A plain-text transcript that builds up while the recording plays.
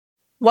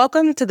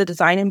Welcome to the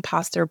Design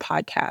Imposter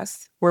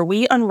podcast, where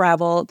we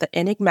unravel the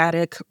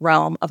enigmatic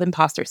realm of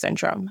imposter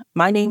syndrome.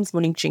 My name's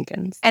Monique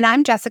Jenkins. And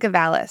I'm Jessica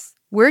Vallis.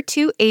 We're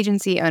two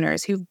agency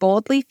owners who've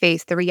boldly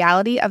faced the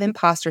reality of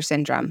imposter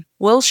syndrome.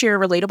 We'll share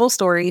relatable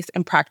stories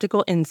and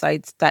practical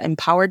insights that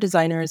empower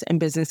designers and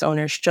business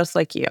owners just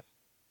like you.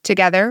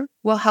 Together,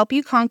 we'll help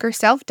you conquer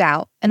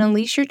self-doubt and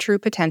unleash your true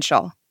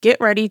potential. Get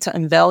ready to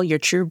unveil your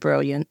true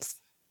brilliance.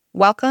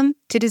 Welcome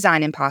to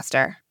Design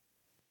Imposter.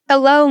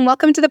 Hello and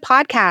welcome to the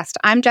podcast.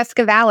 I'm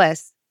Jessica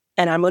Vallis.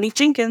 And I'm Monique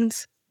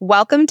Jenkins.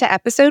 Welcome to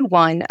episode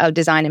 1 of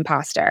Design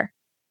Imposter.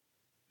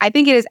 I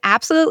think it is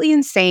absolutely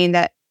insane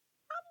that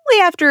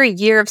probably after a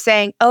year of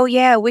saying, oh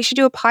yeah, we should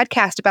do a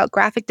podcast about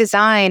graphic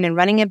design and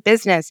running a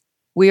business,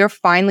 we are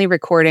finally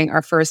recording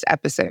our first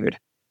episode.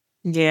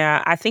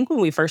 Yeah, I think when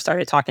we first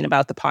started talking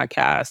about the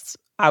podcast,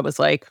 I was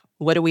like,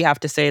 what do we have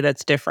to say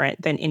that's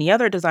different than any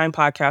other design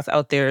podcast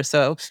out there?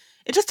 So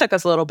it just took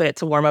us a little bit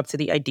to warm up to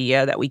the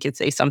idea that we could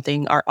say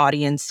something our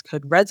audience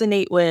could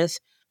resonate with.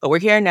 But we're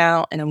here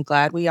now, and I'm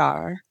glad we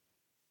are.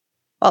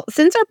 Well,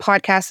 since our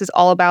podcast is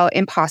all about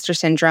imposter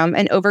syndrome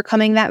and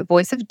overcoming that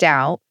voice of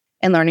doubt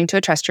and learning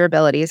to trust your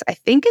abilities, I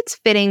think it's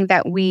fitting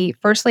that we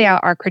first lay out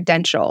our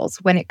credentials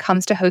when it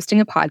comes to hosting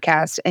a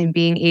podcast and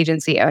being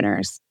agency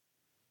owners.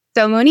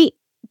 So, Monique,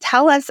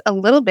 tell us a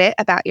little bit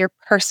about your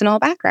personal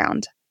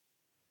background.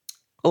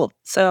 Cool.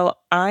 So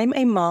I'm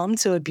a mom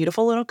to a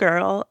beautiful little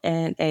girl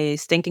and a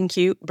stinking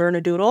cute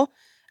Bernedoodle.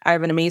 I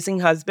have an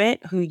amazing husband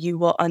who you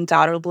will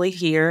undoubtedly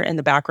hear in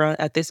the background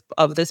of this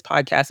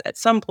podcast at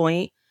some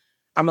point.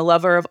 I'm a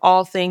lover of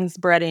all things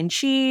bread and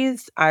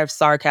cheese. I have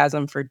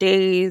sarcasm for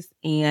days,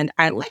 and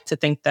I like to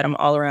think that I'm an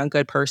all-around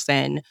good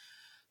person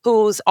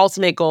whose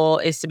ultimate goal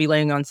is to be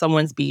laying on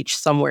someone's beach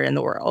somewhere in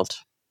the world.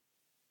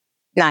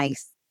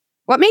 Nice.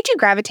 What made you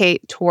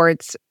gravitate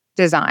towards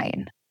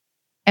design?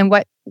 And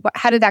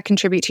how did that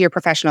contribute to your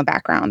professional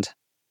background?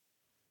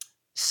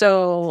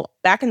 So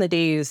back in the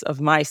days of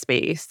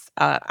MySpace,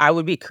 I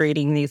would be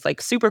creating these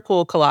like super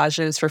cool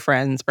collages for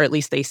friends, or at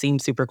least they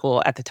seemed super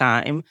cool at the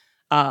time,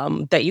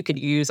 that you could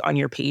use on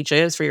your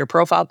pages for your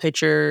profile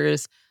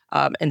pictures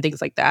and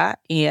things like that.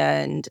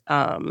 And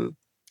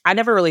I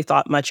never really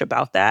thought much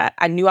about that.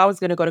 I knew I was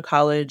going to go to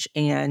college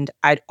and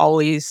I'd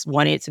always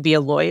wanted to be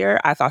a lawyer.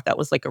 I thought that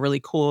was like a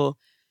really cool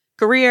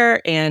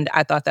career, and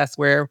I thought that's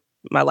where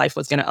my life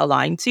was going to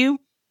align to.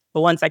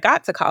 But once I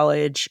got to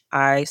college,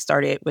 I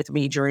started with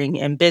majoring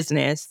in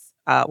business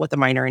with a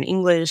minor in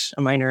English,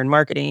 a minor in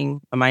marketing,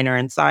 a minor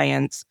in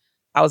science.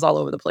 I was all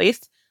over the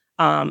place.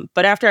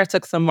 But after I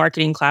took some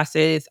marketing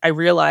classes, I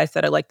realized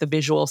that I liked the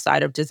visual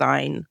side of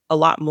design a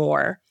lot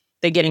more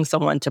than getting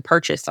someone to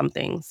purchase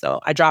something.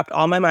 So I dropped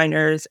all my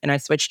minors and I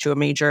switched to a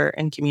major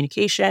in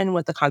communication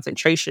with a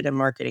concentration in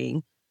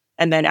marketing.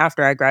 And then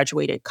after I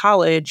graduated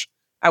college,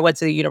 I went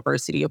to the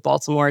University of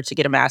Baltimore to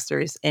get a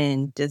master's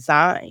in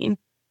design.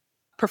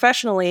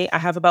 Professionally, I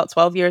have about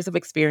 12 years of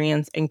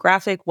experience in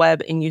graphic,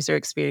 web, and user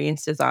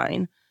experience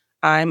design.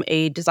 I'm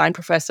a design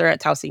professor at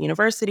Towson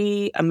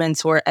University, a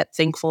mentor at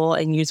Thinkful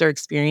in user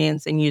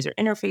experience and user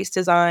interface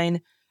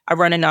design. I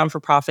run a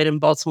non-for-profit in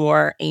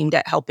Baltimore aimed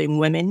at helping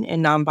women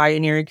and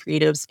non-binary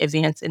creatives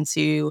advance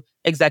into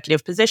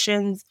executive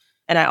positions.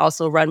 And I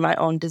also run my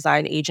own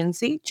design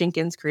agency,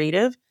 Jenkins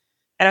Creative.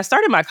 And I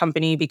started my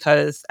company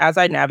because as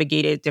I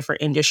navigated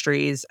different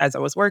industries as I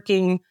was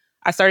working,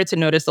 I started to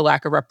notice the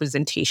lack of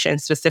representation,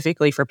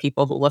 specifically for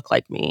people who look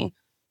like me.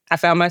 I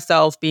found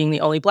myself being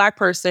the only Black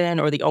person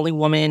or the only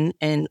woman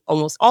in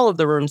almost all of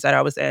the rooms that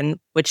I was in,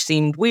 which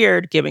seemed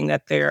weird given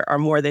that there are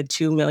more than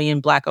 2 million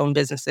Black-owned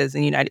businesses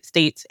in the United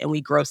States and we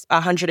gross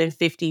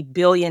 $150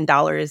 billion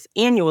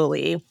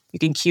annually. You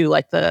can cue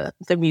like the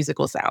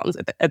musical sounds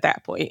at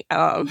that point.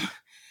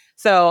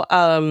 So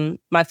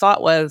my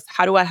thought was,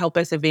 how do I help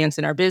us advance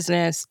in our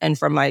business? And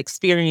from my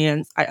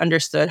experience, I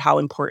understood how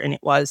important it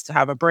was to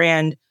have a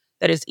brand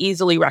that is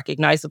easily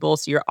recognizable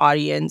to your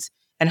audience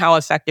and how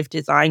effective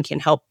design can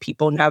help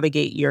people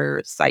navigate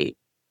your site.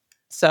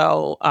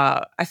 So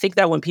I think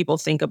that when people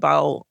think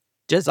about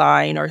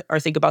design or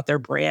think about their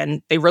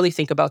brand, they really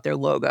think about their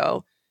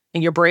logo.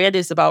 And your brand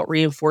is about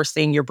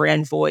reinforcing your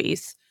brand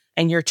voice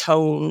and your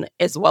tone,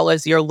 as well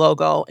as your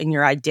logo and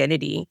your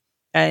identity,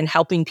 and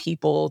helping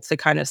people to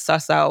kind of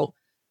suss out,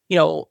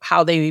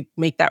 how they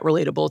make that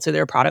relatable to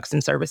their products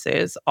and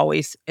services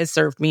always has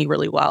served me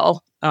really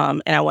well.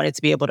 And I wanted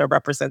to be able to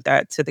represent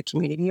that to the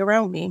community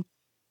around me.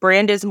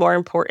 Brand is more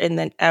important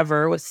than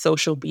ever with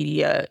social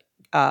media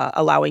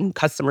allowing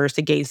customers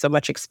to gain so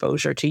much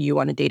exposure to you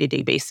on a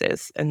day-to-day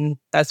basis. And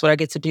that's what I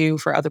get to do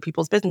for other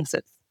people's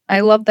businesses.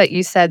 I love that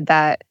you said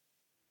that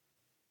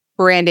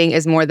branding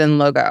is more than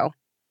logo,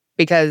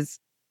 because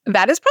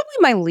that is probably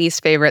my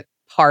least favorite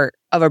part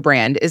of a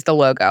brand is the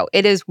logo.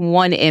 It is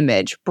one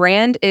image.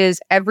 Brand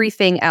is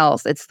everything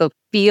else. It's the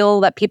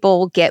feel that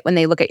people get when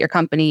they look at your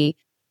company.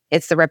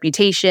 It's the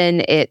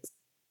reputation. It's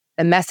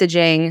the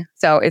messaging.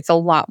 So it's a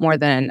lot more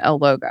than a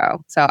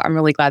logo. So I'm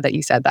really glad that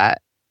you said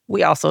that.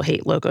 We also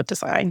hate logo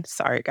design.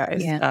 Sorry,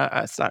 guys.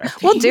 Yeah. It's not our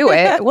We'll do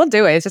it. We'll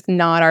do it. It's just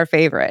not our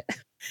favorite.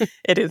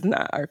 It is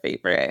not our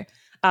favorite.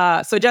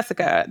 So,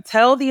 Jessica,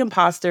 tell the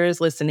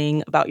imposters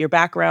listening about your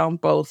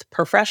background, both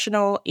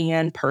professional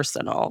and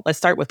personal. Let's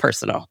start with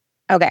personal.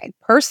 Okay.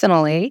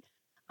 Personally,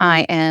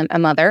 I am a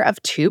mother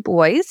of two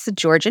boys,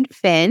 George and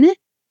Finn.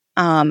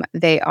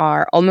 They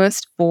are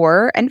almost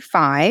 4 and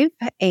 5,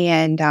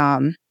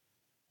 and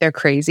they're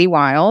crazy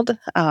wild.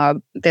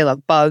 They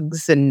love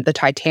bugs and the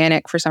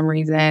Titanic for some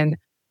reason.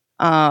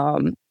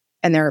 Um,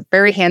 and they're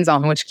very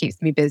hands-on, which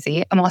keeps me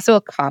busy. I'm also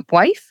a cop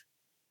wife.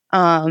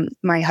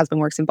 My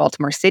husband works in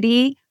Baltimore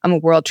City. I'm a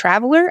world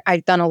traveler.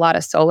 I've done a lot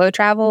of solo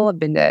travel. I've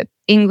been to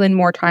England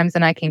more times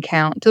than I can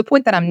count, to the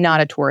point that I'm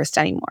not a tourist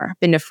anymore. I've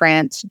been to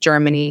France,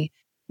 Germany,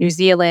 New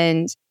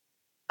Zealand,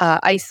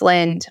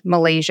 Iceland,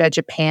 Malaysia,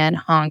 Japan,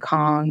 Hong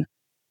Kong,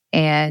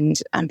 and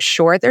I'm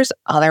sure there's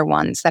other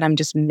ones that I'm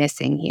just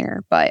missing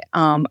here. But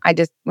I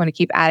just want to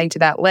keep adding to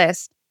that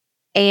list.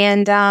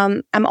 And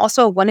I'm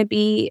also a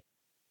wannabe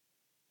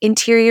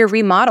interior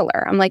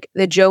remodeler. I'm like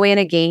the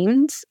Joanna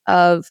Gaines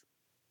of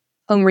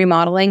home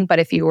remodeling, but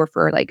if you were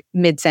for like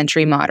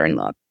mid-century modern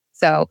look.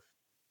 So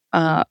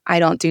I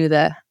don't do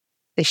the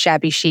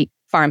shabby chic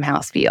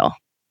farmhouse feel.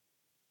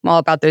 I'm all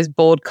about those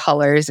bold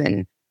colors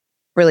and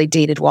really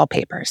dated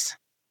wallpapers.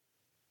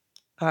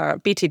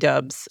 BT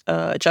dubs,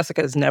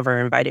 Jessica's never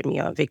invited me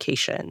on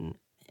vacation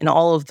in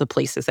all of the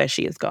places that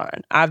she has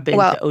gone. I've been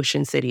Well, to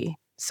Ocean City.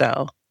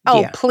 So,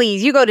 oh, yeah.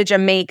 please, you go to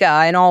Jamaica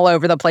and all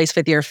over the place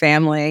with your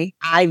family.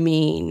 I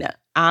mean,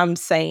 I'm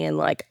saying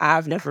like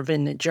I've never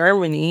been to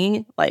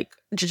Germany. Like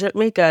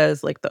Jamaica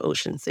is like the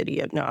Ocean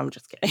City. No, I'm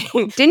just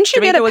kidding. Didn't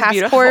you get Jamaica a was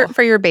passport beautiful.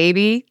 for your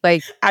baby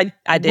like I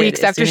did weeks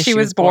as after soon as she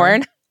was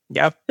born?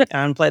 Yep,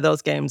 and play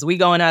those games. We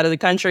going out of the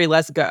country.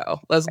 Let's go.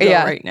 Let's go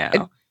Yeah. right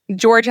now.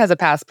 George has a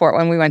passport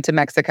when we went to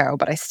Mexico,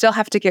 but I still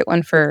have to get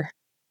one for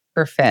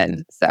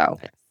Finn. So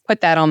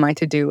put that on my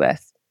to-do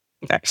list.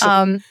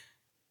 Actually,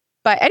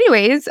 But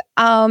anyways,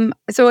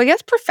 so I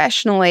guess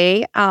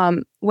professionally,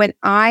 when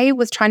I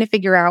was trying to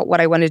figure out what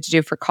I wanted to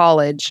do for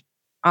college,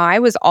 I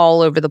was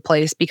all over the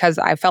place because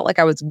I felt like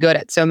I was good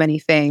at so many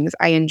things.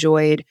 I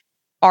enjoyed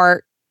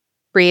art,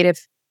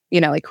 creative,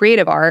 like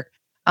creative art,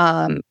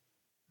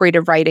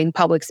 creative writing,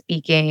 public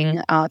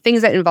speaking,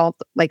 things that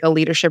involved like a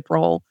leadership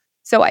role.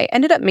 So I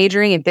ended up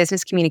majoring in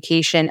business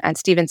communication at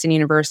Stevenson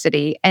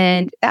University,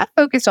 and that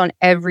focused on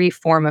every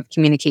form of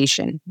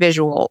communication: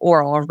 visual,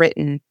 oral,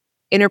 written,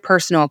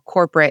 interpersonal,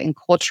 corporate, and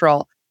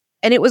cultural.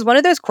 And it was one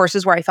of those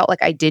courses where I felt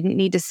like I didn't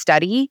need to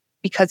study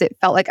because it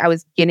felt like I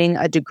was getting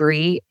a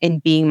degree in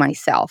being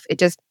myself.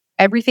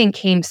 Everything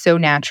came so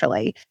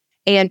naturally.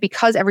 And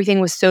because everything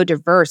was so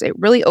diverse, it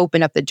really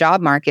opened up the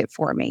job market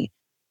for me.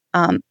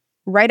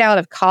 Right out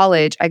of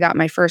college, I got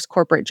my first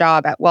corporate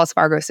job at Wells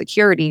Fargo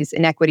Securities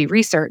in equity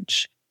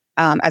research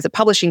as a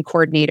publishing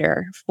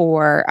coordinator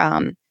for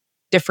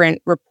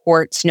different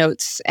reports,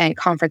 notes, and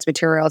conference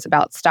materials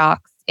about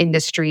stocks,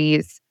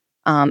 industries,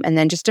 and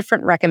then just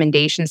different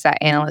recommendations that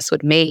analysts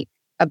would make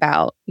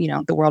about,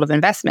 the world of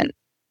investment.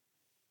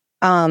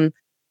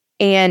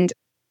 And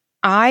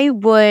I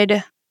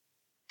would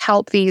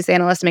help these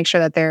analysts make sure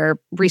that their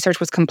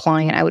research was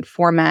compliant. I would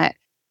format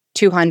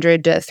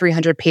 200 to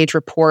 300 page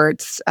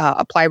reports,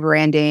 apply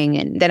branding,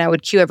 and then I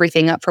would queue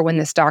everything up for when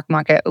the stock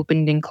market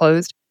opened and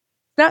closed.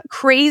 Not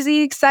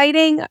crazy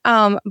exciting,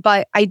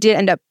 but I did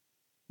end up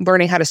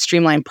learning how to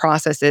streamline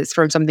processes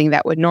from something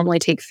that would normally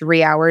take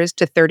 3 hours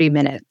to 30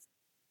 minutes.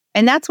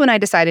 And that's when I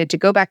decided to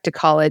go back to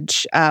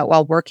college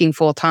while working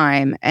full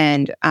time,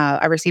 and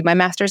I received my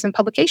master's in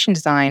publication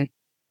design.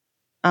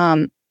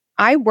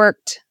 I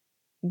worked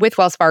with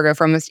Wells Fargo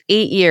for almost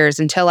 8 years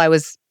until I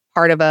was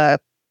part of a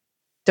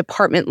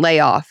department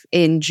layoff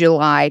in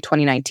July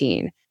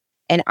 2019.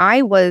 And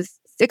I was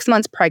 6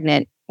 months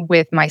pregnant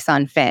with my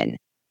son, Finn.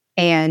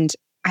 And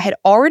I had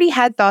already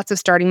had thoughts of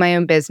starting my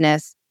own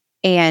business.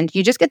 And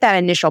you just get that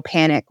initial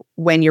panic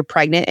when you're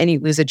pregnant and you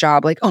lose a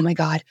job, like, oh my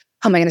God,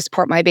 how am I going to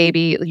support my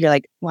baby? You're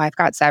like, well, I've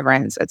got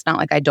severance. It's not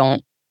like I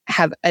don't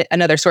have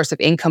another source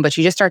of income, but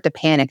you just start to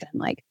panic. And I'm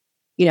like,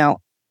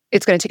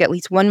 it's going to take at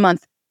least 1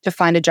 month to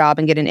find a job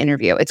and get an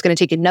interview. It's going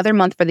to take another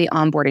month for the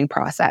onboarding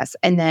process.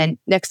 And then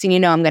next thing you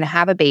know, I'm going to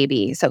have a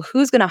baby. So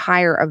who's going to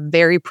hire a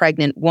very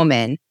pregnant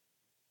woman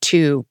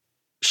to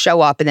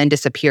show up and then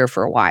disappear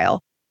for a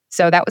while?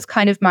 So that was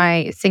kind of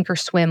my sink or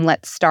swim,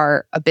 let's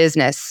start a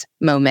business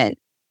moment.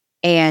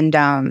 And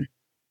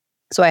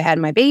so I had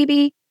my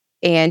baby,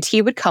 and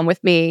he would come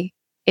with me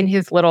in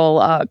his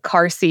little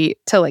car seat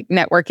to like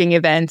networking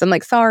events. I'm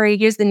like, sorry,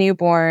 here's the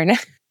newborn.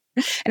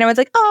 And everyone's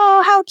like,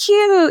 oh, how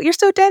cute. You're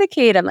so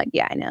dedicated. I'm like,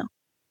 yeah, I know.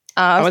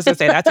 I was gonna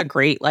say that's a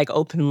great like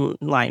open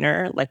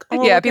liner. Like, oh,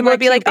 Yeah, look at people my would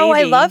be cute like, oh,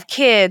 I baby. love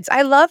kids.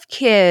 I love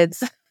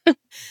kids. Look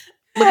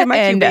at my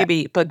cute And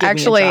baby. But give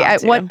actually, me a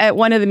job too. at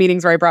one of the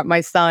meetings where I brought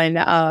my son,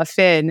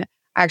 Finn,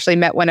 I actually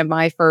met one of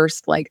my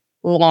first like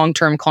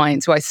long-term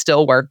clients who I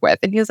still work with.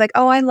 And he was like,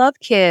 oh, I love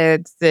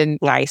kids. And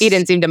Nice. he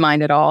didn't seem to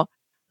mind at all.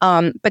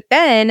 But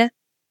then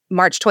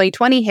March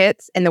 2020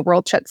 hits and the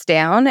world shuts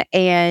down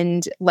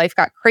and life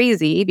got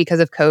crazy because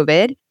of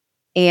COVID.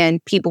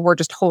 And people were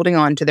just holding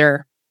on to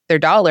their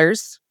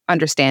dollars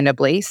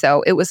understandably.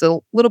 So it was a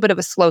little bit of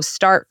a slow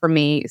start for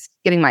me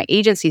getting my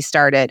agency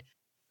started.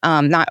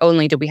 Not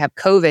only did we have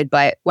COVID,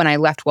 but when I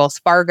left Wells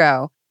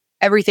Fargo,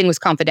 everything was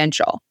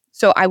confidential.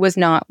 So I was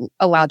not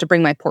allowed to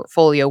bring my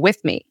portfolio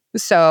with me.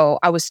 So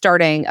I was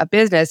starting a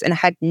business and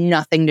had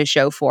nothing to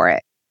show for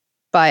it.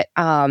 But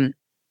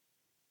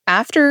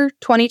after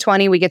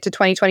 2020, we get to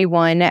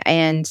 2021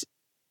 and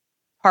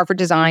Harvard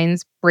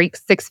Designs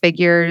breaks six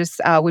figures.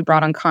 We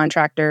brought on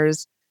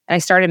contractors and I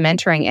started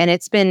mentoring, and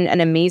it's been an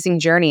amazing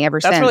journey ever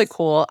That's really since.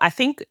 cool. I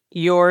think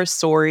your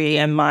story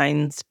and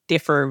mine's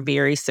differ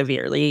very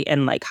severely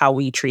in like how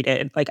we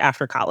treated like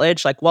after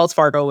college. Like Wells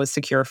Fargo was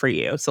secure for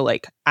you. So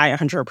like I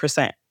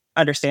 100%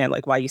 understand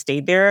like why you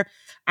stayed there.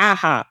 I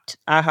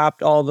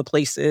hopped all the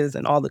places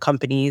and all the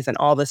companies and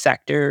all the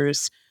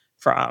sectors,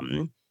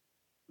 from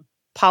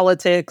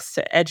politics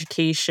to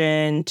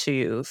education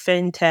to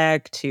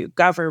fintech to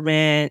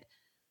government,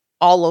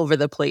 all over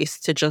the place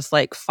to just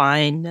like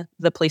find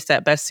the place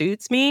that best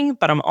suits me.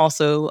 But I'm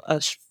also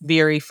a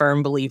very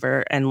firm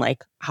believer and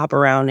like hop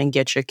around and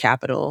get your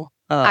capital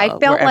I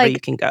felt wherever you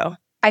like can go.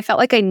 I felt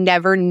like I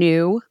never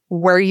knew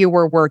where you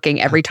were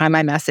working every time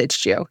I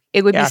messaged you.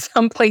 It would be Yeah,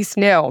 someplace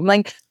new. I'm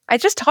like, I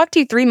just talked to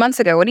you 3 months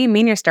ago. What do you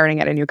mean you're starting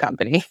at a new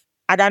company?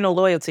 I got no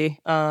loyalty.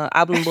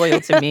 I'm loyal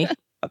to me.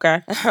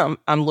 Okay.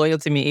 I'm loyal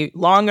to me.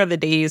 Long are the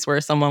days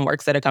where someone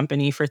works at a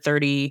company for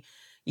 30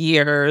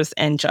 years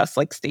and just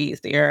like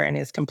stays there and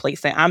is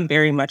complacent. I'm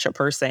very much a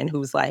person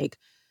who's like,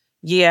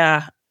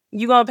 yeah,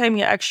 you gonna pay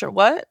me an extra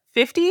what?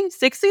 50,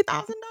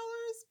 $60,000?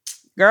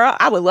 Girl,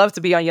 I would love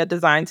to be on your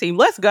design team.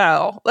 Let's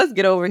go. Let's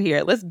get over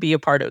here. Let's be a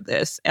part of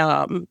this.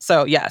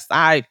 So yes,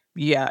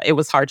 it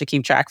was hard to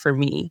keep track for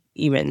me,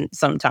 even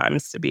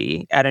sometimes to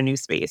be at a new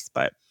space,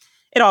 but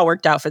it all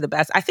worked out for the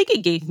best. I think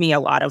it gave me a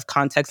lot of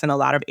context in a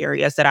lot of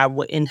areas that I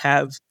wouldn't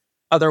have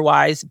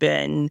otherwise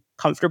been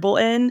comfortable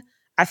in.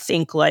 I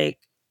think like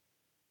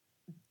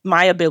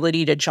my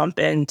ability to jump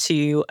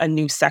into a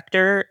new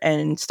sector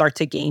and start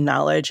to gain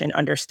knowledge and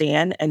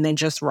understand and then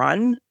just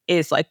run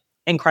is like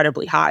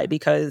incredibly high,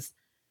 because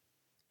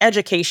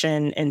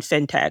education and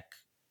fintech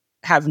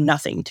have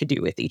nothing to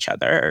do with each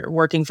other.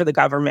 Working for the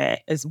government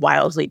is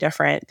wildly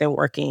different than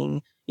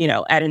working,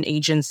 at an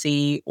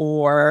agency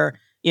or,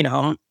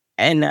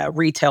 in a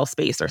retail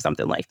space or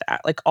something like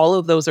that. Like all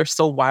of those are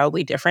so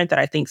wildly different that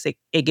I think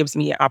it gives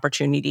me an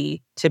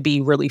opportunity to be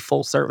really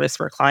full service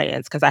for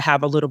clients because I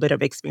have a little bit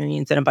of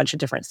experience in a bunch of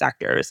different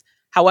sectors.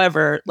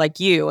 However, like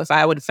you, if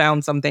I would have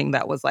found something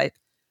that was like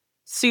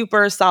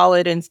super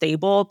solid and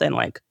stable, then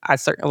like I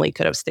certainly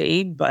could have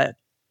stayed. But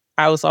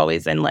I was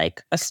always in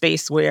like a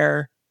space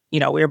where,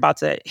 we're about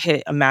to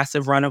hit a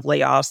massive run of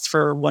layoffs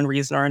for one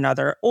reason or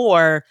another,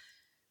 or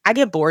I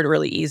get bored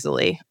really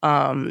easily.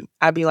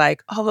 I'd be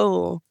like,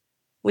 oh,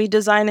 we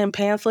designing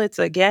pamphlets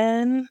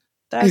again?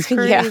 That's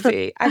Yeah.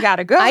 crazy. I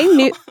gotta go.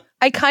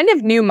 I kind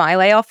of knew my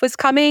layoff was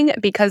coming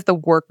because the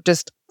work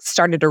just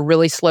started to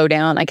really slow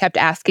down. I kept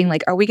asking,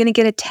 like, are we going to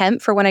get a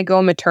temp for when I go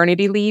on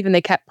maternity leave? And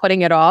they kept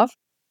putting it off.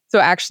 So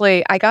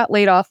actually, I got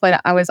laid off when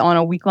I was on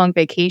a week-long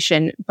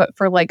vacation. But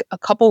for like a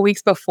couple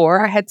weeks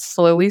before, I had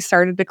slowly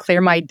started to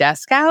clear my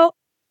desk out.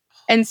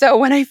 And so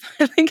when I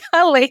finally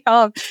got laid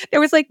off, there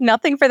was like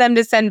nothing for them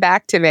to send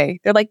back to me.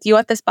 They're like, do you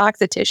want this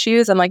box of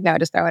tissues? I'm like, no,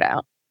 just throw it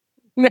out.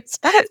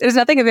 There's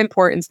nothing of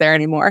importance there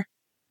anymore.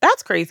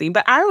 That's crazy.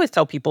 But I always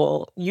tell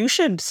people you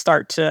should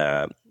start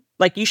to,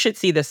 like, you should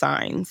see the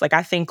signs. Like,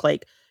 I think,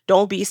 like,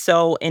 don't be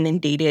so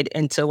inundated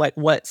into, like,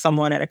 what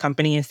someone at a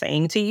company is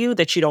saying to you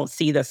that you don't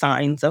see the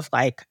signs of,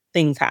 like,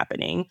 things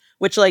happening,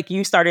 which, like,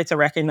 you started to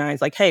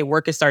recognize, like, hey,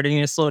 work is starting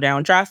to slow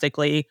down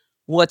drastically.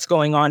 What's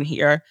going on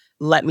here?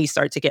 Let me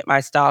start to get my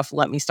stuff.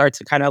 Let me start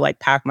to kind of, like,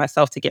 pack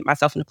myself to get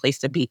myself in a place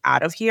to be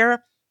out of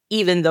here,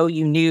 even though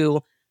you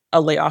knew a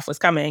layoff was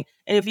coming.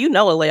 And if you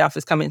know a layoff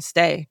is coming,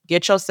 stay,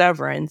 get your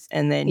severance,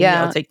 and then,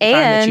 Yeah. take the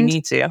time that you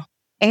need to.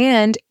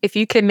 And if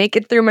you can make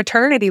it through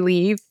maternity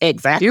leave, do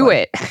Exactly.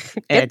 it.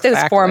 Get those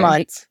 4 Exactly.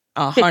 months.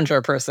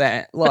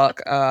 100%.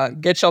 Look,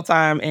 get your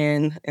time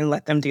in and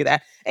let them do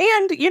that.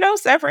 And,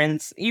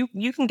 severance,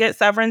 you can get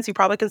severance. You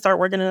probably can start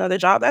working another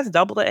job. That's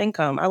double the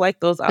income. I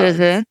like those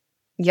odds.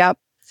 Yep.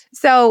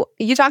 So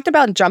you talked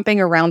about jumping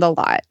around a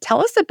lot. Tell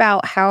us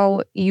about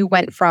how you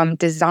went from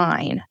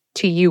design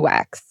to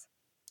UX.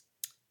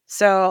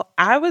 So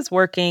I was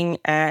working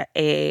at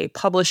a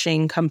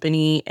publishing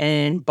company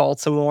in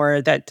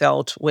Baltimore that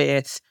dealt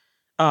with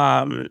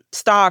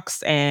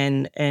stocks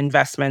and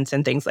investments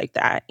and things like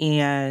that.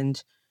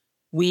 And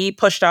we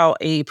pushed out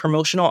a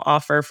promotional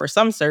offer for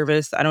some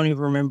service. I don't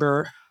even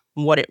remember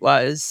what it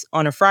was,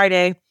 on a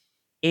Friday.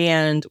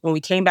 And when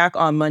we came back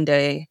on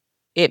Monday,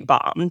 it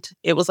bombed.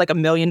 It was like $1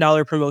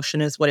 million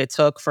promotion is what it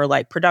took for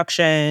like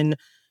production,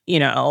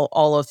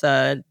 all of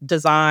the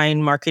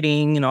design,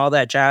 marketing, and all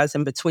that jazz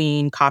in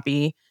between,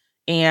 copy.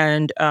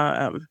 And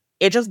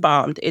it just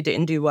bombed. It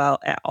didn't do well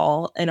at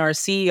all. And our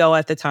CEO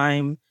at the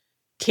time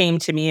came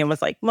to me and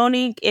was like,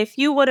 Monique, if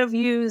you would have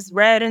used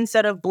red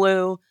instead of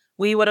blue,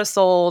 we would have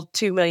sold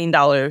 $2 million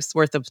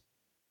worth of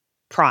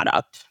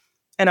product.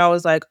 And I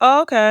was like,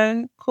 oh,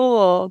 okay,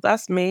 cool.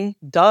 That's me.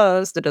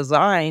 Does the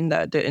design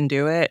that didn't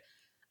do it.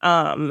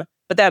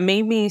 But that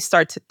made me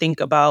start to think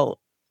about,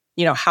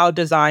 how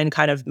design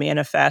kind of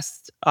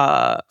manifests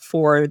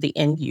for the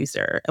end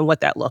user and what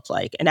that looked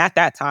like. And at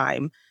that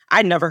time,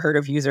 I'd never heard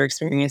of user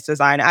experience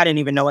design. I didn't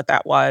even know what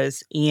that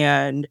was.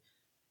 And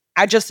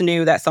I just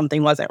knew that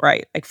something wasn't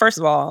right. Like, first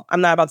of all,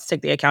 I'm not about to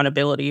take the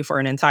accountability for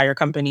an entire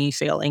company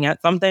failing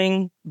at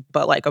something,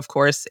 but like, of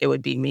course, it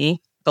would be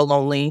me, the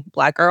lonely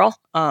Black girl.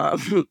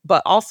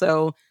 But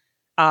also,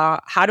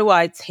 how do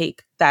I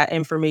take that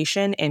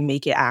information and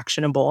make it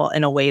actionable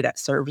in a way that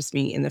serves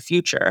me in the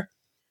future?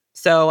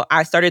 So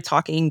I started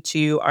talking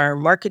to our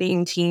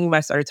marketing team.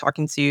 I started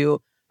talking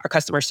to our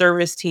customer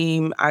service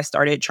team. I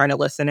started trying to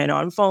listen in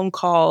on phone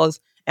calls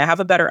and have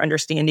a better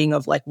understanding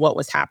of like what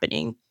was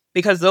happening,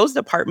 because those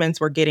departments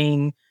were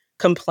getting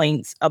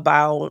complaints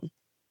about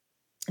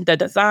the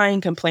design,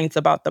 complaints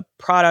about the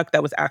product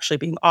that was actually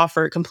being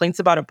offered, complaints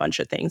about a bunch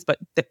of things, but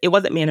it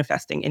wasn't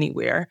manifesting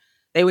anywhere.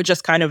 They would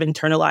just kind of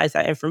internalize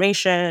that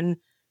information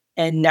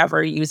and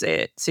never use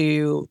it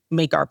to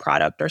make our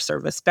product or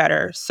service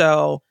better.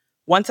 So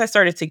once I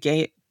started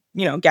to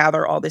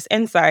gather all this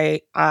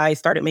insight, I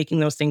started making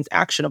those things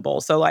actionable.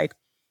 So like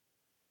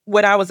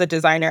when I was a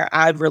designer,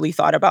 I really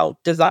thought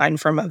about design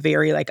from a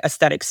very like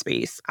aesthetic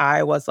space.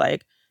 I was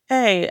like,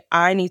 hey,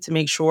 I need to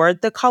make sure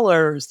the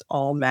colors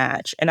all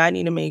match and I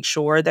need to make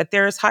sure that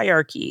there's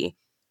hierarchy.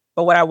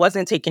 But what I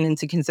wasn't taking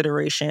into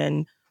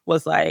consideration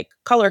was like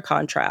color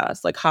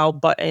contrast, like how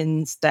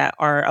buttons that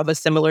are of a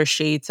similar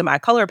shade to my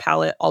color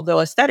palette, although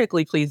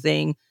aesthetically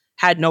pleasing,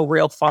 had no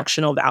real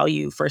functional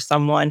value for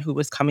someone who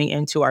was coming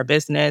into our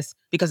business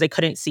because they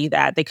couldn't see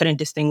that. They couldn't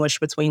distinguish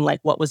between like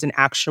what was an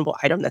actionable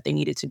item that they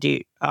needed to do,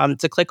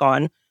 to click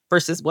on,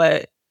 versus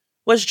what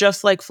was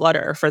just like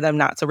flutter for them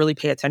not to really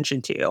pay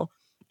attention to.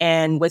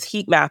 And with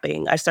heat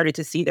mapping, I started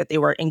to see that they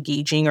were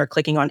engaging or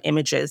clicking on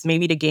images,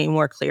 maybe to gain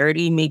more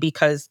clarity, maybe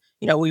because,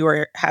 we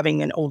were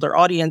having an older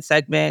audience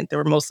segment. There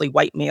were mostly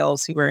white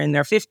males who were in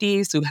their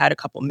 50s who had a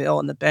couple mil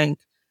in the bank.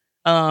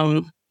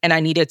 And I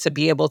needed to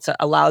be able to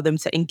allow them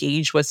to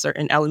engage with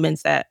certain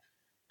elements that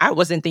I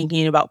wasn't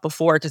thinking about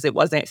before because it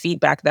wasn't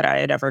feedback that I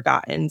had ever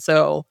gotten.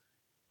 So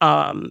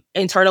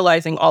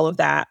internalizing all of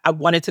that, I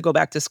wanted to go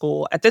back to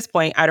school. At this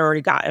point, I'd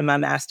already gotten my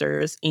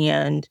master's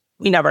and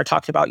we never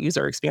talked about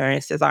user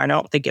experience design. I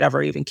don't think it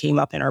ever even came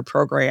up in our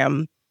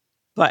program.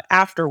 But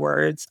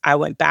afterwards, I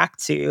went back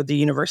to the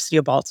University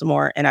of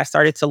Baltimore and I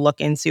started to look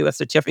into a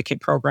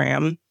certificate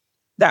program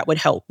that would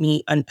help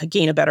me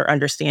gain a better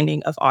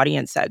understanding of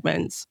audience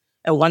segments.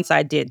 And once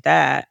I did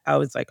that, I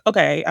was like,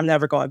 okay, I'm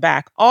never going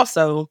back.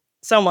 Also,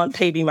 someone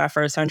paid me my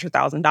first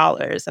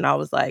 $100,000. And I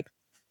was like,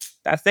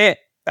 that's it.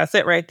 That's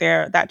it right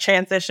there. That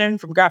transition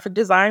from graphic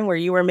design where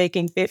you were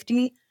making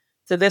 50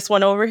 to this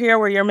one over here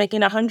where you're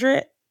making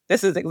 100.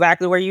 This is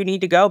exactly where you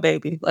need to go,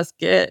 baby. Let's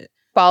get it.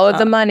 Follow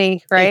the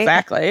money, right?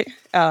 Exactly.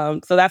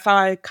 So that's how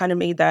I kind of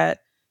made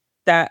that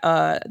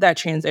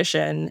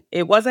transition.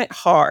 It wasn't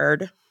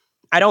hard.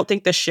 I don't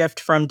think the shift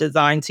from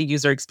design to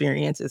user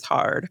experience is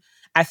hard.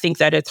 I think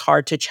that it's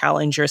hard to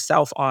challenge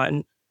yourself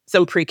on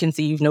some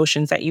preconceived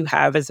notions that you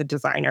have as a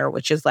designer,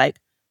 which is like,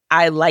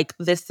 I like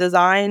this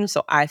design,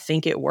 so I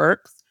think it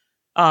works.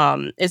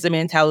 Is the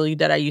mentality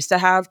that I used to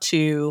have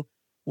to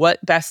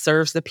what best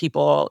serves the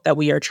people that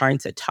we are trying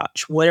to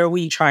touch? What are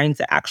we trying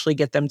to actually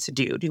get them to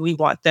do? Do we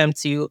want them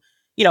to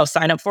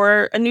sign up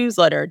for a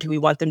newsletter? Do we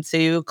want them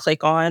to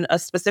click on a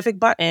specific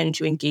button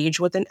to engage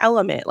with an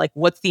element? Like,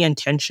 what's the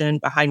intention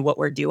behind what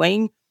we're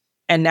doing?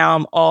 And now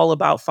I'm all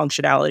about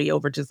functionality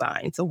over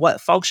design. So what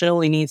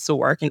functionally needs to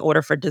work in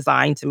order for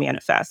design to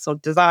manifest? So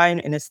design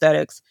and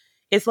aesthetics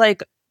is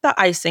like the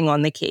icing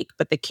on the cake,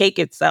 but the cake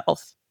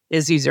itself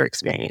is user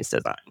experience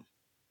design.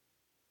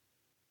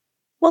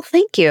 Well,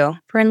 thank you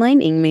for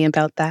enlightening me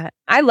about that.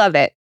 I love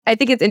it. I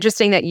think it's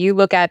interesting that you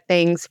look at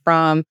things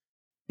from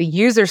the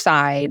user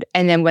side.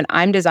 And then when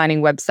I'm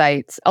designing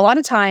websites, a lot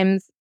of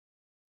times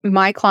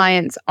my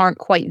clients aren't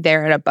quite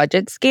there at a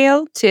budget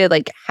scale to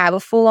like have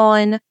a full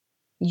on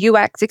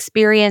UX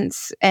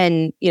experience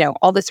and,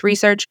 all this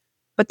research,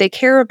 but they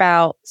care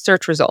about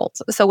search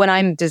results. So when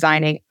I'm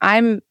designing,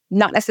 I'm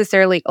not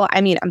necessarily,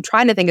 I'm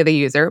trying to think of the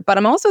user, but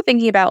I'm also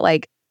thinking about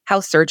like how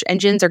search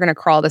engines are going to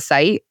crawl the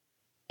site.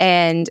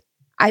 And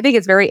I think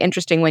it's very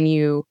interesting when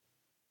you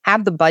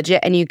have the budget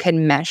and you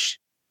can mesh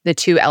the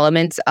two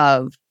elements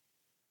of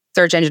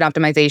search engine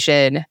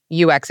optimization,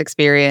 UX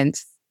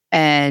experience,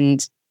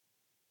 and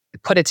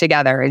put it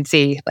together and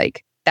see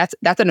like that's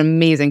an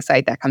amazing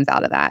site that comes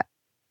out of that.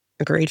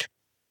 Agreed.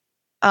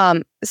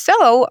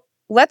 So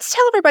let's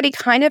tell everybody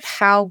kind of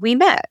how we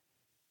met.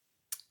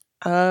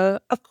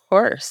 Of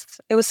course.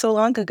 It was so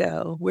long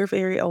ago. We're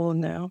very old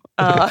now.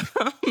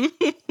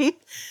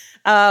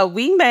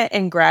 We met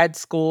in grad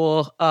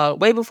school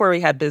way before we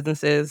had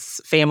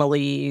businesses,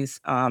 families,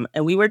 and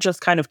we were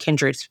just kind of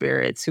kindred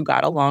spirits who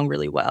got along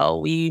really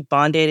well. We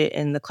bonded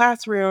in the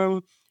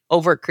classroom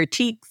over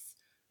critiques,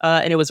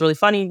 and it was really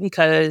funny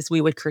because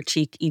we would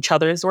critique each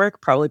other's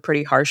work probably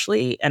pretty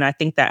harshly, and I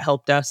think that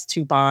helped us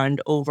to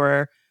bond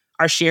over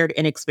our shared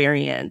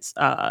inexperience.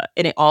 And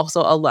it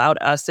also allowed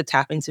us to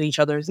tap into each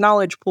other's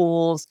knowledge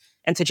pools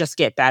and to just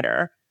get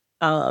better.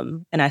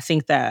 And I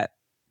think that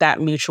that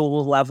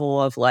mutual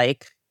level of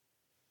like,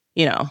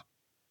 you know,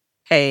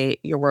 hey,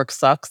 your work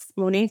sucks,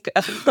 Monique,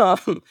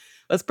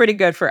 was pretty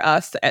good for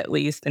us at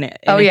least. Oh, And it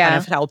kind yeah.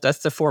 of helped us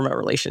to form a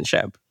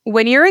relationship.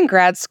 When you're in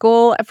grad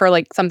school for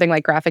like something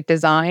like graphic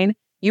design,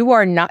 you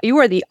are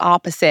the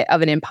opposite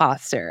of an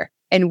imposter.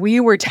 And we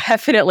were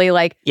definitely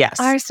like, Yes.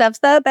 our stuff's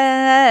the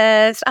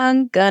best.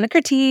 I'm gonna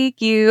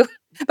critique you.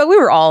 But we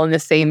were all in the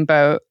same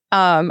boat.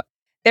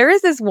 There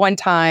is this one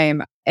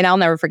time, and I'll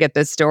never forget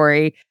this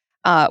story.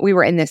 We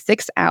were in this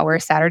 6-hour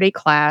Saturday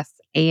class,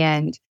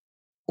 and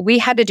we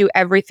had to do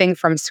everything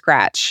from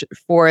scratch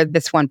for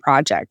this one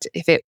project.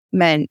 If it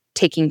meant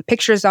taking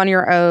pictures on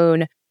your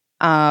own,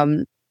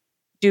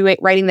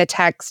 writing the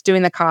text,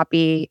 doing the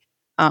copy,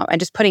 and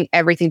just putting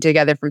everything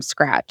together from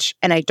scratch.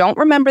 And I don't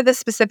remember the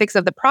specifics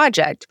of the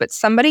project, but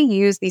somebody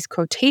used these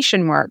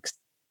quotation marks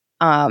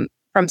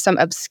from some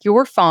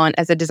obscure font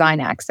as a design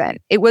accent.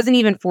 It wasn't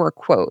even for a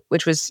quote,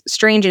 which was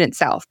strange in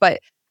itself. But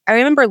I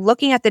remember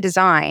looking at the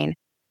design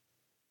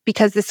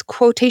because this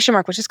quotation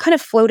mark was just kind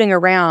of floating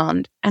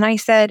around. And I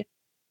said,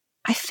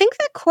 I think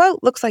that quote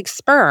looks like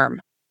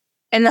sperm.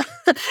 And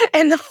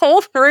and the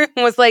whole room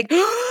was like,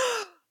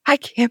 I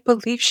can't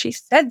believe she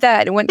said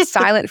that. It went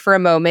silent for a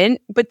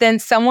moment, but then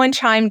someone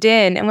chimed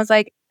in and was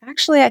like,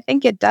 actually, I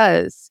think it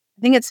does.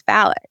 I think it's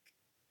phallic.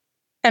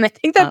 And I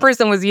think that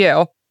person was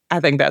you.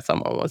 I think that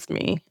someone was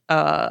me.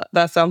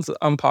 That sounds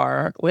on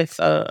par with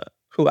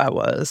who I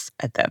was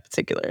at that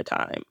particular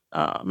time.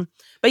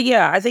 But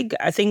yeah, I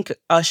think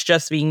us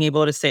just being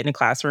able to sit in a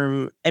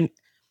classroom, and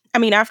I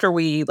mean, after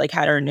we like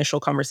had our initial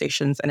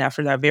conversations and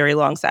after that very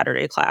long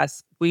Saturday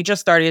class, we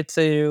just started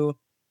to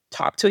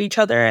talk to each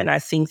other. And I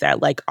think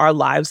that like our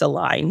lives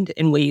aligned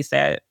in ways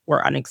that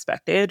were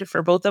unexpected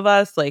for both of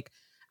us. Like,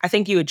 I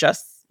think you had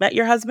just met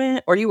your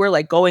husband, or you were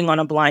like going on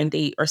a blind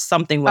date or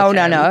something with Oh,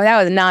 him. no.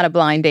 That was not a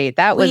blind date.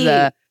 That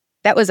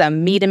was a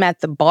meet him at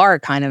the bar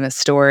kind of a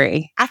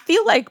story. I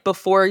feel like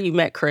before you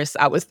met Chris,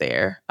 I was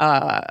there.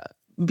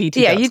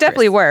 BT Yeah, dubs you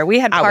definitely Chris. were. We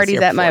had I was parties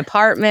here at my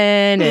before.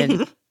 apartment and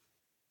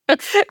we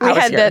I was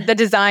had here. the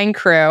design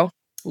crew.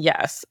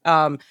 Yes.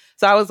 So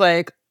I was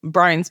like,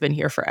 Brian's been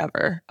here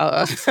forever.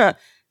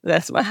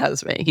 That's my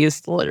husband.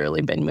 He's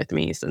literally been with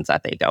me since I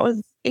think I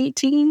was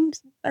 18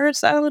 or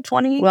so,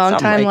 20. Long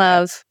something time like that.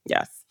 love.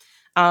 Yes.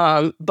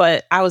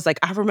 But I was like,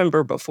 I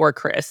remember before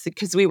Chris,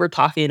 because we were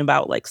talking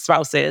about like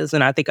spouses,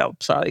 and I think I was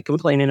probably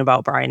complaining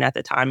about Brian at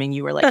the time, and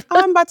you were like,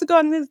 oh, I'm about to go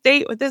on this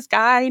date with this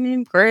guy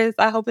named Chris.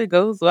 I hope it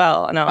goes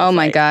well. And I was Oh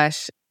my like,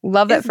 gosh.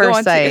 Love at it's first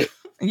going to. sight.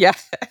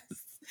 Yes.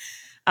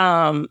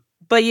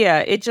 But yeah,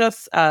 it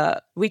just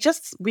we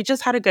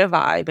just had a good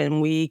vibe,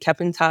 and we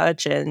kept in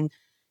touch, and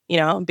you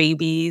know,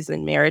 babies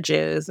and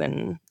marriages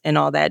and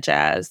all that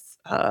jazz.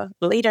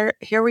 Later,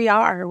 here we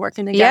are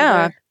working together.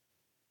 Yeah.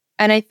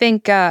 And I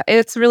think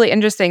it's really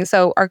interesting.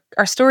 So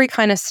our story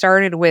kind of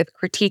started with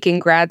critiquing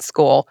grad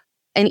school.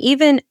 And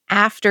even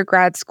after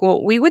grad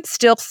school, we would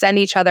still send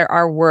each other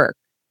our work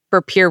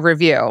for peer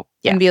review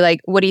and be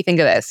like, what do you think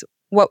of this?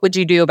 What would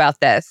you do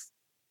about this?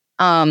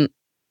 So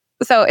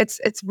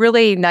it's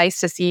really nice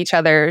to see each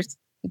other's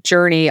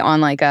journey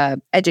on like a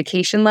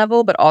education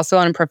level, but also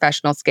on a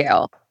professional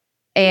scale.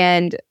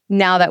 And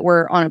now that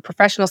we're on a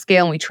professional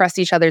scale and we trust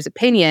each other's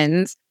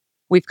opinions,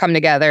 we've come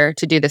together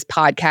to do this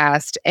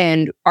podcast,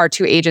 and our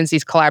two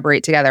agencies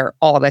collaborate together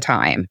all the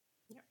time.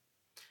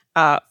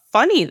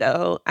 Funny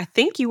though, I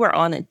think you were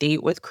on a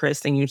date with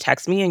Chris and you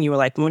text me and you were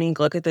like, Monique,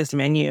 look at this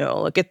menu.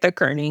 Look at the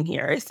kerning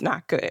here. It's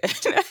not good.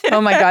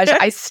 Oh my gosh,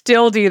 I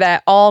still do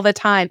that all the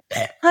time.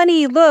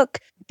 Honey, look,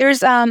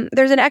 there's an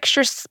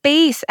extra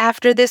space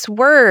after this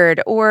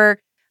word, or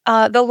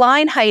the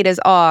line height is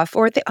off,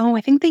 or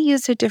I think they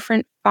used a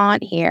different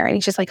font here. And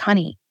he's just like,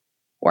 honey,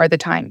 or the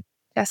time,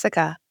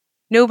 Jessica,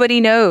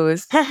 nobody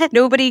knows.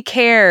 Nobody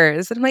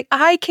cares. And I'm like,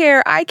 I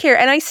care.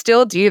 And I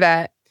still do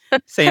that.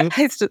 Same.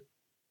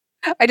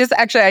 I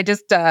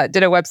just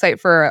did a website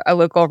for a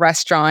local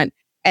restaurant,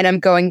 and I'm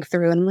going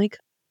through and I'm like,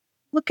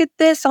 look at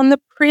this on the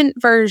print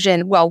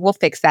version. Well, we'll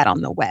fix that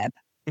on the web.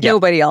 Yep.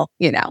 Nobody will,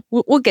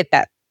 we'll get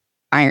that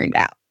ironed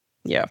out.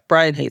 Yeah,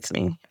 Brian hates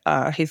me.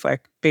 He's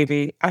like,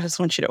 baby, I just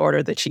want you to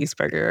order the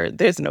cheeseburger.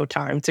 There's no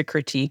time to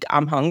critique.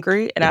 I'm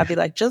hungry. And I'd be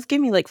like, just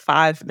give me like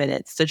 5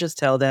 minutes to just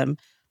tell them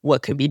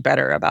what could be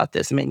better about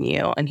this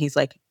menu. And he's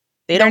like,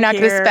 they're not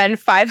going to spend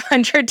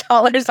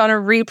 $500 on a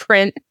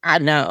reprint. I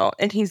know.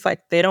 And he's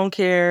like, they don't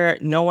care.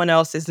 No one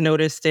else has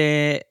noticed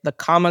it. The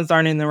commas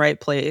aren't in the right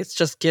place.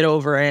 Just get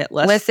over it.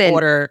 Let's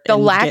order. The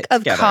lack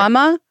of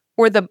comma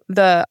or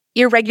the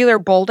irregular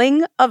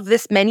bolding of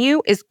this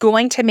menu is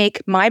going to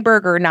make my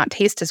burger not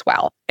taste as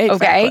well.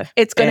 Exactly. Okay?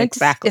 It's going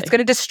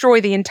to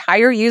destroy the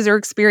entire user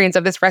experience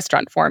of this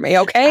restaurant for me,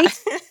 okay?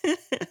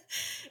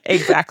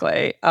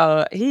 Exactly.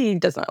 He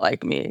doesn't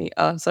like me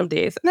some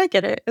days, and I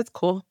get it. It's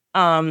cool.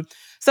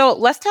 So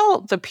let's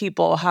tell the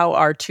people how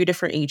our two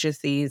different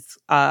agencies,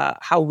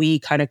 how we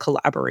kind of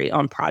collaborate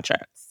on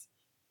projects.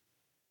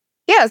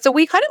 Yeah, so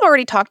we kind of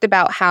already talked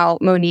about how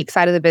Monique's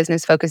side of the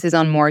business focuses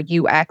on more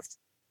UX,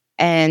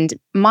 and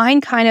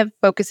mine kind of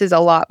focuses a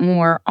lot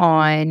more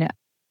on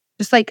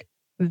just like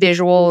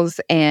visuals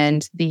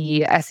and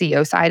the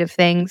SEO side of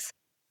things.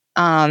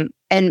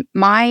 And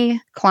my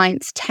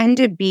clients tend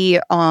to be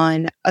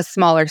on a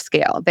smaller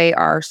scale. They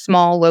are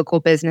small local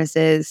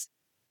businesses.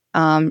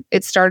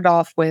 It started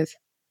off with,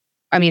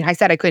 I mean, I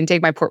said I couldn't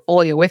take my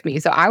portfolio with me.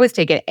 So I was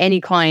taking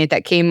any client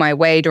that came my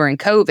way during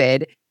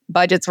COVID.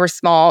 Budgets were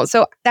small.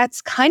 So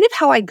that's kind of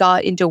how I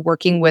got into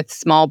working with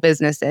small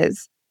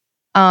businesses.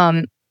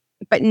 Um,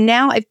 but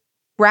now I've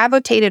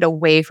gravitated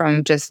away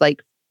from just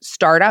like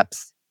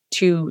startups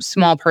to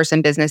small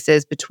person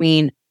businesses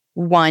between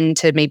 1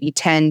 to maybe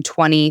 10,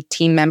 20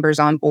 team members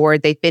on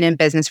board. They've been in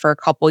business for a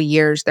couple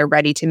years. They're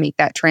ready to make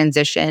that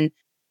transition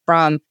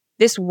from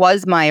this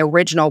was my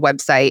original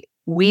website.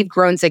 We've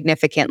grown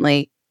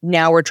significantly.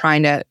 Now we're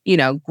trying to,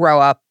 grow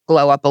up,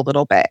 glow up a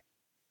little bit.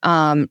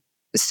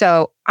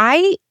 So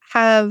I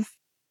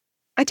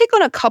take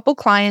on a couple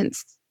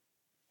clients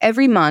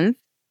every month.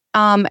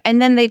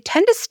 And then they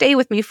tend to stay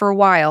with me for a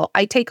while.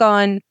 I take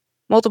on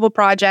multiple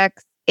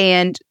projects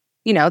and,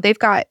 they've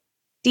got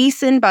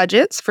decent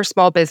budgets for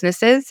small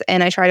businesses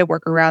and I try to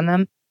work around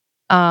them.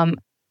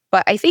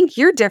 But I think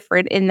you're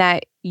different in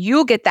that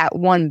you'll get that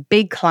one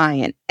big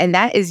client and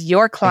that is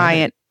your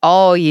client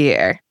all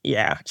year.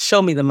 Yeah,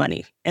 show me the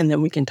money and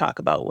then we can talk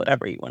about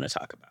whatever you want to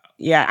talk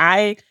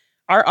about.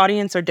 Our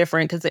audience are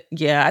different because,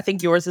 I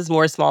think yours is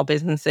more small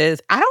businesses.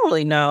 I don't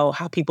really know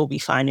how people be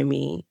finding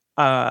me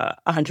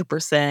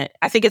 100%.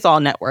 I think it's all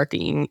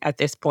networking at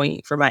this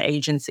point for my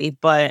agency.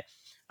 But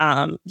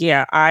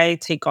I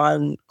take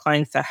on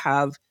clients that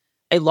have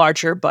a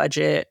larger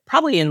budget,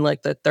 probably in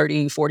like the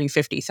 30, 40,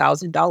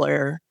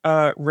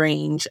 $50,000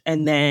 range,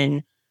 and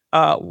then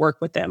work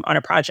with them on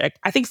a project.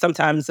 I think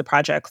sometimes the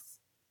projects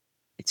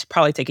it's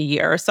probably take a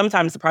year.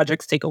 Sometimes the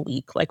projects take a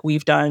week. Like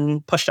we've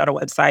pushed out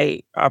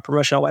a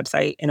promotional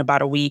website in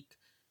about a week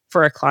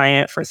for a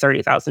client for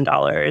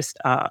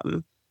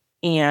 $30,000.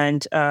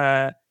 And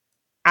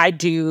I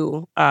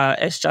do,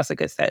 as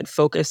Jessica said,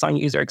 focus on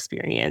user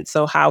experience.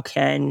 So how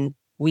can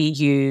we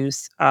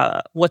use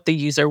what the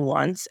user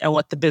wants and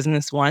what the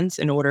business wants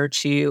in order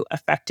to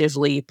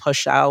effectively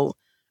push out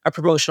a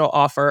promotional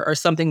offer or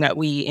something that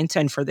we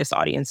intend for this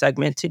audience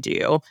segment to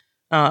do.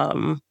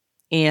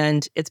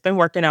 And it's been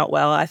working out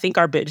well. I think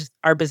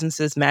our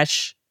businesses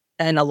mesh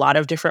in a lot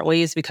of different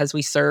ways because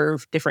we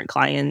serve different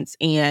clients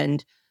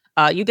and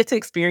you get to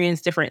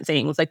experience different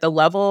things. Like the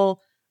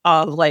level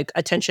of like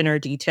attention or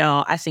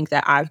detail, I think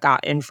that I've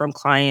gotten from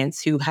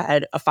clients who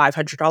had a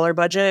 $500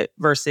 budget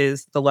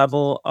versus the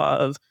level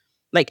of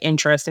like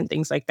interest and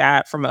things like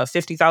that from a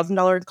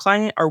 $50,000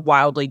 client are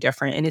wildly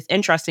different. And it's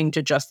interesting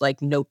to just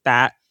like note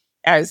that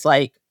as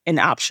like an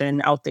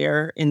option out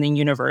there in the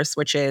universe,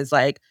 which is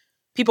like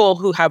people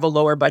who have a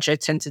lower budget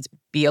tend to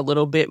be a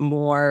little bit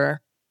more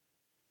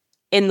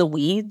in the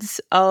weeds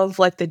of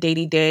like the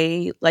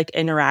day-to-day like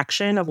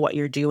interaction of what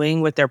you're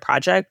doing with their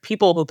project.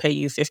 People who pay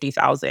you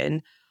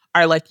 50,000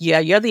 are like, yeah,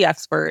 you're the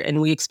expert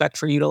and we expect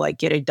for you to like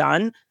get it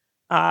done.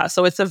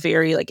 So it's a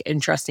very like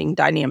interesting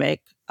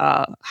dynamic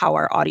how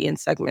our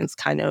audience segments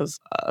kind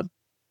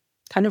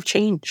of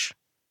change.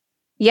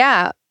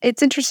 Yeah,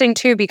 it's interesting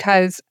too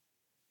because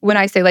when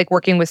I say like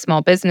working with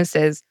small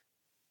businesses,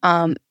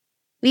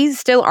 these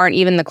still aren't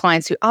even the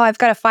clients who, I've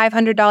got a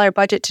 $500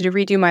 budget to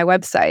redo my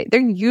website.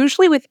 They're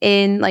usually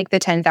within like the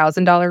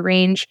 $10,000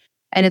 range.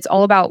 And it's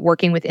all about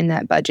working within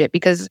that budget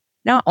because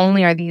not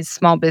only are these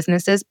small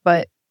businesses,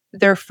 but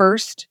their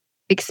first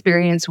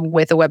experience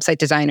with a website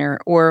designer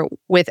or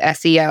with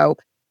SEO,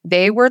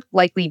 they were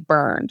likely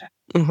burned.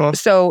 Mm-hmm.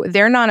 So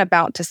they're not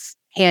about to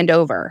hand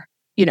over,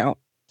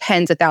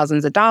 tens of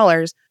thousands of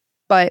dollars.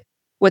 But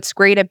what's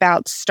great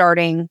about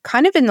starting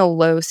kind of in the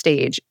low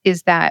stage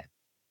is that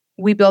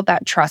we build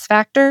that trust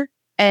factor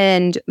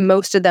and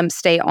most of them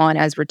stay on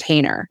as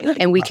retainer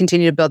and we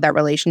continue to build that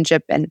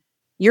relationship. And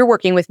you're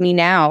working with me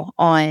now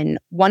on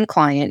one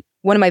client,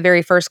 one of my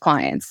very first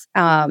clients.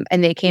 And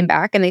they came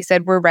back and they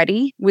said, we're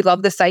ready. We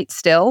love the site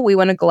still. We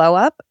want to glow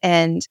up.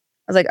 And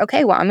I was like,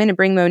 okay, well, I'm going to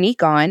bring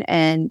Monique on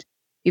and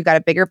you've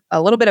got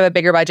a little bit of a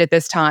bigger budget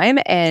this time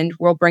and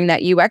we'll bring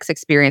that UX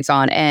experience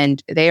on.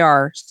 And they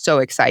are so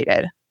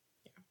excited.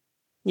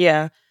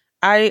 Yeah.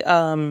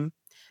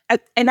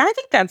 And I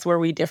think that's where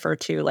we differ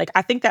too. Like,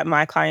 I think that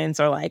my clients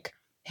are like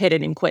hit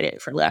it and quit it,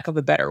 for lack of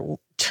a better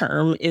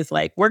term, is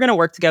like, we're going to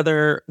work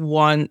together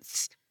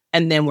once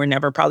and then we're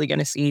never probably going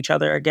to see each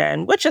other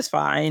again, which is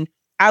fine.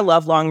 I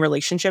love long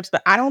relationships,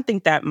 but I don't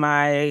think that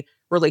my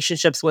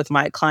relationships with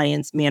my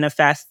clients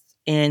manifest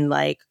in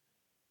like,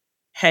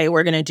 hey,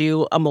 we're going to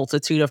do a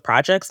multitude of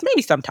projects,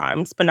 maybe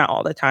sometimes, but not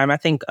all the time. I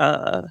think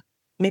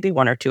maybe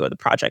one or two of the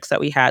projects that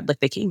we had, like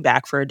they came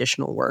back for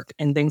additional work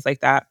and things like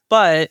that.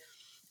 But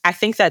I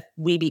think that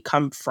we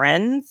become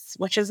friends,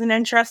 which is an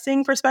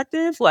interesting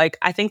perspective. Like,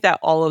 I think that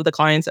all of the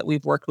clients that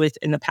we've worked with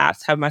in the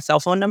past have my cell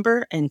phone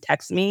number and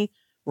text me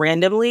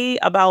randomly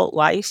about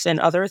life and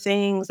other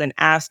things and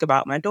ask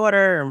about my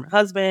daughter or my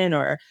husband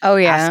or Oh,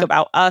 ask yeah.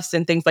 about us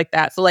and things like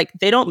that. So like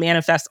they don't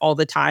manifest all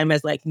the time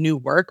as like new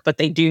work, but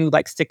they do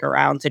like stick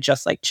around to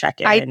just like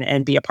check I in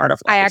and be a part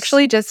of I life.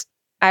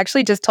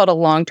 actually just told a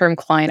long-term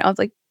client, I was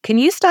like, "Can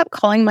you stop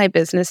calling my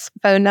business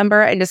phone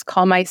number and just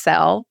call my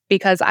cell?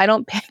 Because I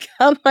don't pick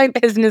up my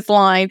business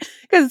line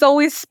because it's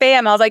always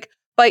spam." I was like,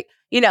 "But,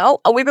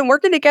 we've been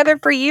working together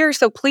for years,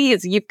 so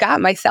please, you've got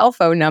my cell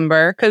phone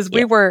number." Because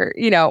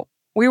Yeah.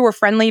 we were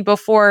friendly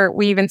before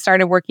we even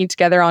started working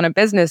together on a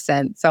business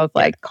sense. So it's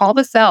Yeah. like, "Call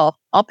the cell.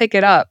 I'll pick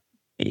it up."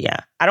 Yeah.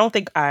 I don't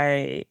think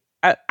I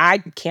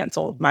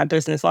canceled my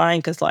business line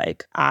because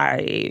like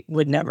I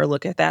would never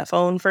look at that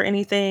phone for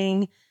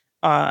anything.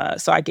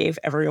 So I gave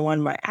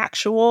everyone my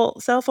actual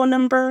cell phone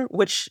number,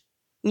 which,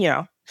 you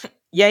know,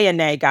 yay and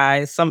nay,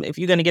 guys. If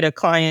you're gonna get a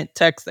client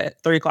text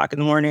at 3 o'clock in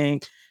the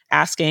morning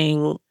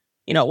asking,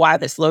 why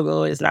this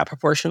logo is not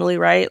proportionally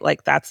right,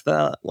 like that's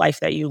the life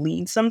that you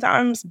lead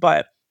sometimes.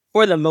 But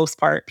for the most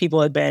part,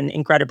 people have been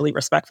incredibly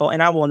respectful,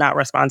 and I will not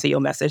respond to your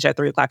message at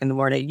 3 o'clock in the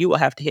morning. You will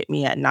have to hit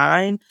me at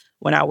 9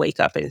 when I wake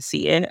up and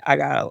see it. I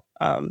got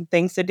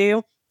things to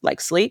do, like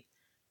sleep.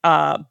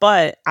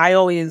 But I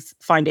always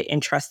find it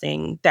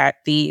interesting that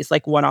these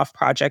like one-off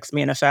projects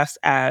manifest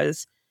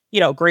as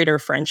greater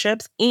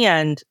friendships.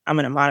 And I'm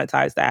going to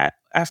monetize that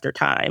after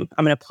time.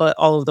 I'm going to put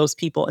all of those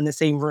people in the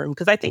same room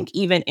because I think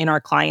even in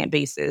our client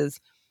bases,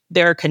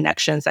 there are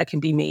connections that can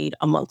be made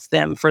amongst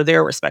them for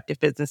their respective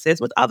businesses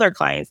with other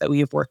clients that we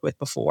have worked with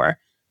before.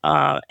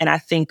 And I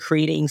think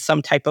creating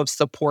some type of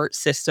support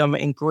system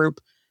and group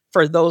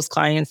for those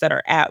clients that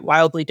are at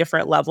wildly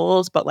different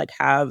levels, but like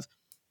have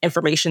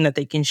information that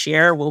they can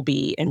share will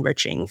be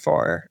enriching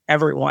for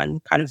everyone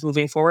kind of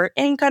moving forward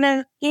and kind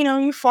of,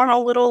 you form a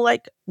little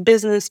like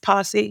business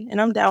posse and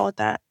I'm down with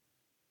that.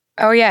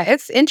 Oh, yeah.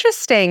 It's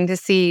interesting to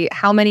see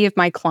how many of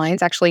my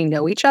clients actually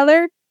know each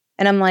other.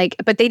 And I'm like,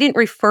 but they didn't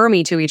refer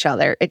me to each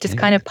other. It just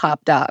kind of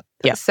popped up.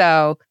 Yeah.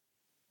 So,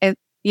 and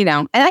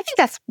I think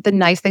that's the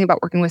nice thing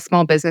about working with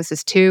small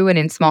businesses too, and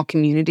in small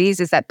communities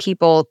is that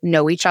people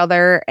know each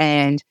other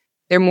and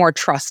they're more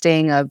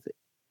trusting of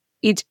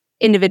each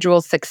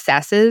individual's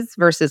successes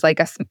versus like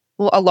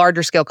a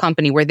larger scale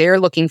company where they're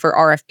looking for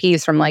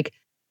RFPs from like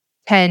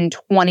 10,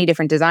 20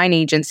 different design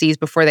agencies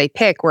before they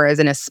pick. Whereas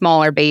in a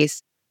smaller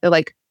base, they're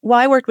like, well,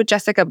 I worked with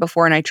Jessica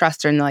before and I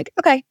trust her. And they're like,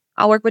 okay,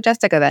 I'll work with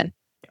Jessica then.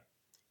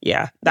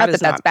 Yeah. That Not is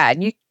that that's not,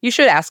 bad. You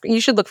should ask,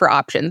 you should look for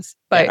options,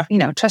 but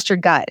yeah. trust your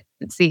gut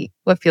and see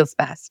what feels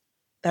best.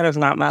 That is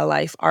not my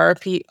life.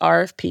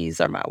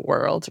 RFPs are my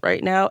world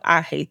right now.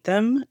 I hate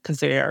them because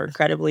they are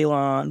incredibly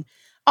long.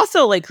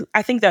 Also, like,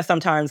 I think that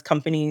sometimes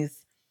companies,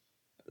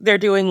 they're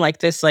doing like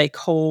this like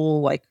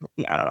whole like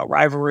I don't know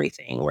rivalry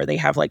thing where they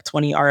have like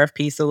 20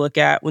 RFPs to look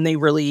at when they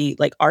really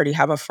like already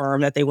have a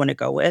firm that they want to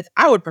go with.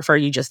 I would prefer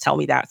you just tell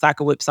me that so I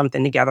could whip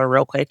something together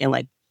real quick and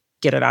like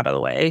get it out of the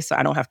way so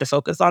I don't have to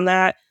focus on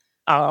that.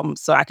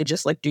 So I could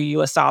just like do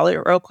you a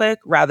solid real quick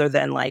rather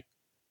than like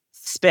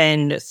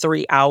spend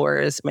 3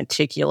 hours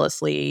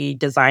meticulously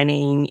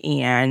designing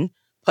and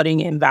putting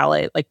in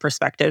valid like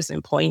perspectives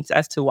and points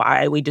as to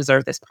why we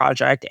deserve this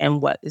project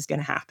and what is going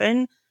to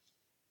happen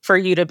for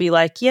you to be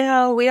like,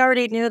 yeah, we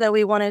already knew that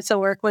we wanted to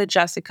work with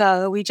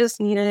Jessica. We just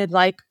needed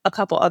like a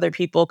couple other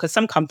people because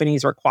some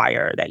companies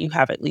require that you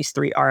have at least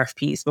 3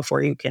 RFPs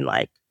before you can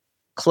like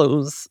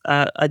close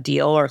a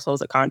deal or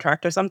close a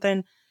contract or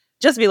something.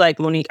 Just be like,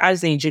 Monique, I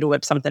just need you to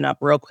whip something up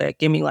real quick.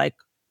 Give me like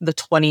the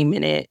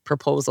 20-minute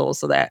proposal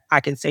so that I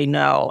can say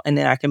no and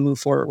then I can move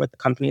forward with the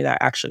company that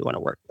I actually want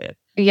to work with.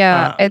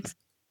 Yeah, Um,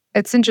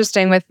 it's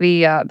interesting with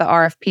the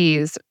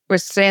RFPs,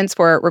 which stands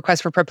for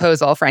request for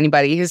proposal for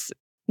anybody who's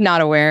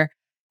not aware.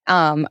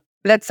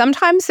 That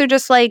sometimes they're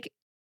just like,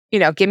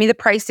 give me the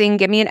pricing,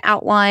 give me an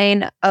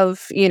outline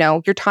of,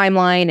 your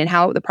timeline and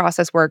how the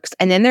process works.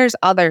 And then there's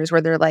others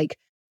where they're like,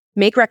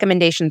 make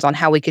recommendations on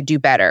how we could do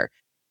better.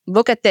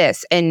 Look at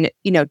this and,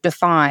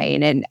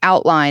 define and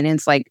outline. And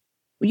it's like,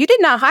 well, you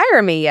did not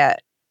hire me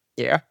yet.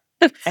 yeah.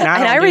 And I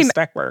And don't do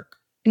spec work.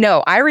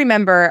 no, I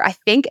remember, I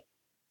think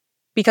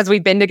because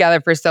we've been together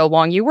for so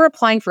long, you were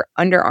applying for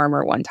Under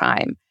Armour one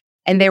time.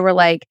 And they were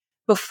like,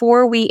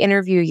 before we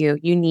interview you,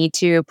 you need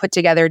to put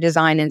together a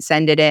design and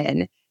send it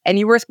in. And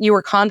you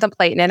were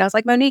contemplating it. I was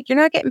like, Monique, you're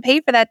not getting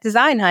paid for that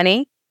design,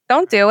 honey.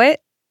 Don't do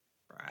it.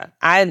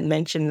 I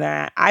mentioned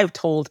that I've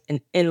told an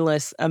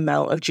endless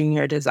amount of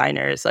junior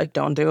designers, like,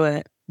 don't do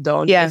it.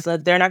 Don't, Yeah. it's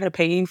like, they're not going to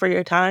pay you for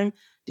your time.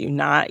 Do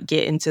not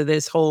get into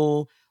this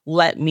whole,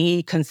 let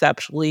me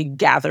conceptually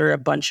gather a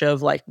bunch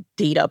of like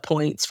data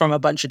points from a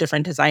bunch of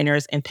different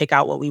designers and pick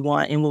out what we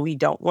want and what we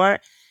don't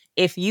want.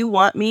 If you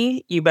want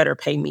me, you better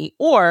pay me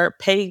or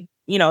pay,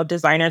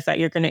 designers that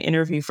you're going to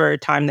interview for a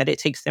time that it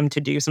takes them to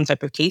do some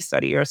type of case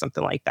study or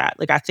something like that.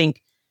 Like, I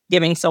think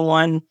giving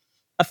someone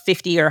a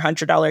 $50 or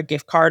 $100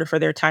 gift card for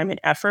their time and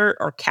effort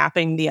or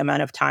capping the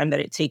amount of time that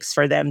it takes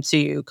for them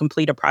to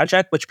complete a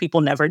project, which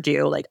people never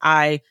do. Like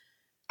I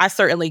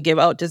certainly give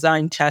out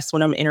design tests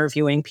when I'm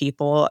interviewing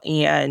people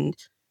and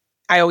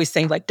I always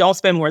think like, don't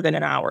spend more than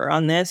an hour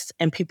on this.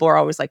 And people are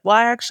always like, well,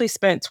 I actually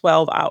spent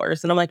 12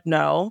 hours. And I'm like,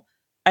 no,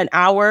 an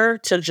hour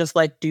to just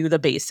like do the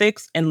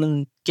basics and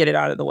then get it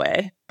out of the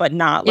way, but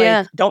not like,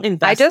 Yeah. don't I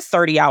invest just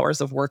 30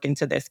 hours of work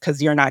into this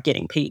because you're not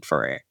getting paid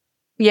for it.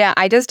 Yeah,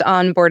 I just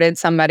onboarded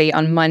somebody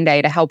on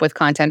Monday to help with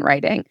content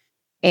writing,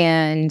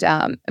 and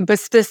but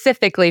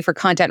specifically for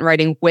content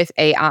writing with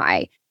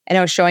AI. And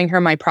I was showing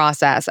her my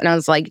process, and I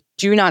was like,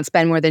 "Do not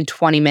spend more than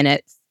 20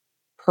 minutes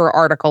per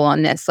article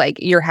on this. Like,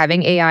 you're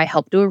having AI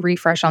help do a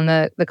refresh on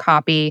the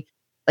copy.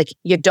 Like,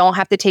 you don't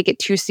have to take it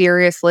too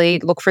seriously.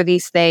 Look for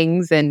these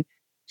things." And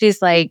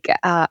she's like,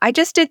 "I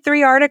just did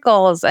 3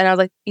 articles," and I was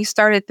like, "You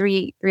started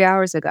three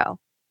hours ago."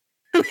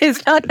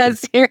 It's not that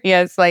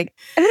serious. Like,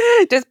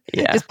 just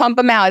Yeah. just pump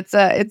them out.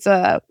 It's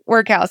a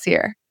workhouse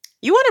here.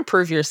 You want to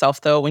prove yourself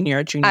though when you're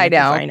a I junior know.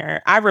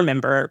 designer. I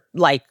remember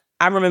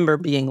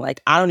being like,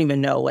 I don't even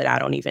know what I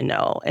don't even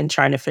know and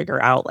trying to figure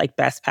out like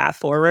best path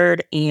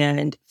forward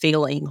and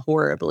failing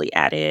horribly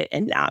at it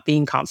and not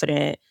being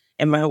confident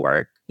in my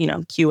work,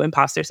 cue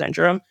imposter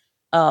syndrome.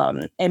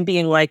 And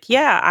being like,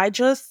 yeah,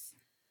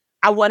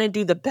 I want to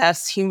do the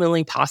best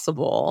humanly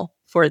possible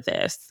for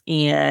this.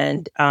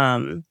 And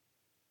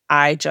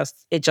it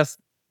just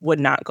would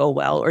not go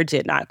well or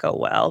did not go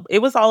well. It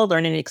was all a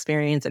learning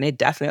experience and it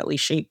definitely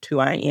shaped who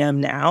I am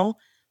now.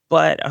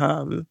 But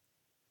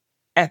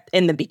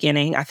in the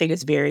beginning, I think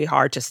it's very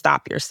hard to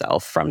stop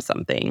yourself from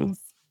some things.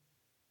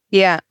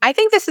 Yeah, I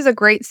think this is a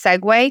great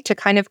segue to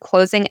kind of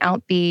closing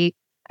out the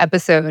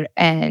episode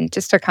and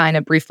just to kind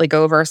of briefly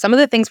go over some of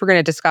the things we're going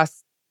to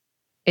discuss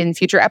in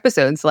future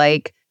episodes,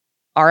 like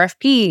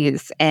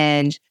RFPs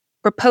and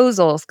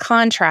proposals,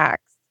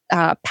 contracts,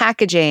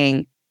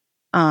 packaging,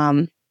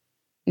 um,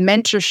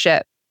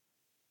 mentorship.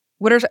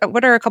 What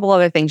are a couple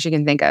other things you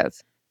can think of?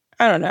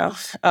 I don't know.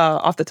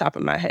 Off the top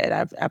of my head, I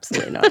have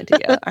absolutely no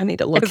idea. I need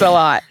to look There's a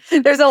lot.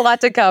 There's a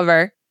lot to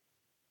cover.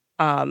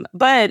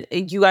 But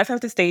you guys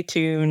have to stay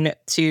tuned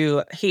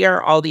to hear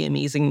all the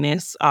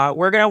amazingness.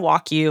 We're going to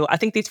walk you, I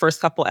think these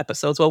first couple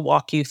episodes will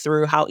walk you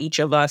through how each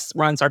of us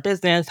runs our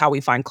business, how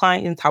we find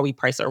clients, how we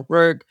price our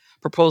work,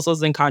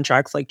 proposals and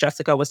contracts like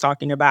Jessica was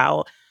talking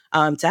about,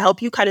 to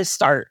help you kind of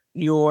start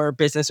your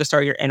business or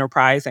start your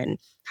enterprise and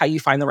how you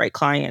find the right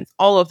clients,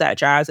 all of that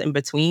jazz in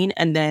between.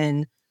 And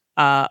then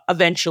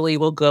eventually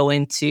we'll go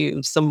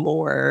into some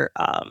more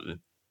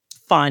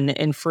fun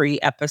and free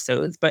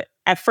episodes. But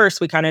at first,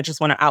 we kind of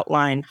just want to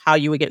outline how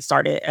you would get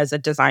started as a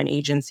design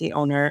agency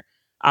owner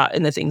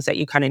and the things that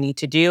you kind of need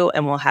to do.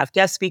 And we'll have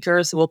guest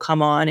speakers who will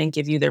come on and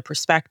give you their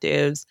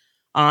perspectives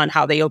on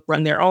how they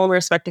run their own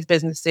respective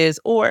businesses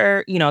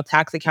or,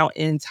 tax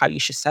accountants, how you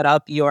should set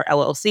up your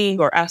LLC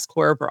or S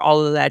Corp or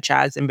all of that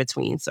jazz in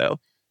between. So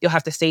you'll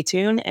have to stay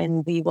tuned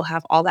and we will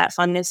have all that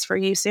funness for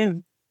you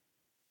soon.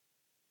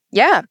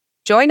 Yeah.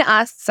 Join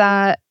us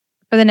for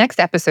the next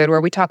episode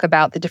where we talk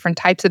about the different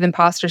types of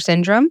imposter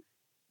syndrome.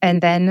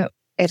 And then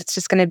it's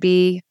just going to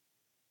be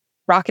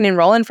rocking and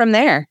rolling from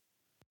there.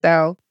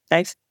 So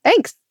Thanks.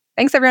 Thanks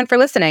everyone for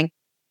listening.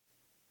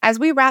 As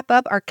we wrap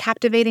up our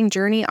captivating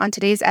journey on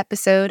today's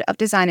episode of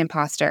Design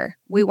Imposter,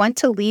 we want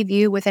to leave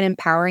you with an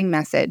empowering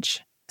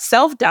message.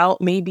 Self-doubt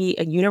may be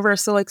a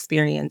universal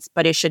experience,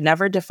 but it should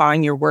never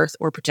define your worth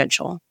or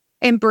potential.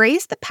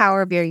 Embrace the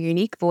power of your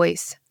unique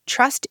voice,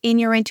 trust in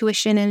your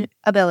intuition and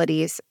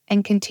abilities,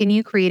 and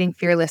continue creating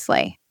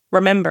fearlessly.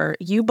 Remember,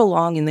 you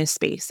belong in this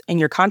space, and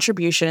your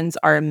contributions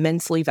are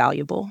immensely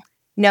valuable.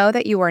 Know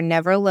that you are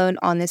never alone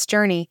on this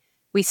journey.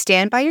 We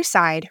stand by your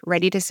side,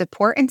 ready to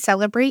support and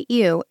celebrate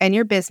you and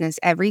your business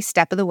every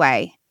step of the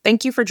way.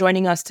 Thank you for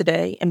joining us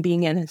today and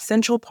being an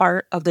essential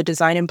part of the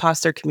Design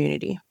Imposter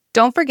community.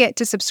 Don't forget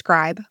to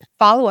subscribe,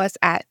 follow us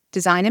at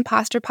Design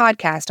Imposter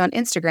Podcast on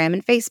Instagram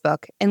and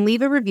Facebook, and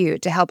leave a review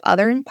to help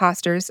other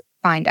imposters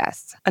find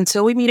us.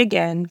 Until we meet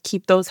again,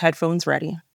 keep those headphones ready.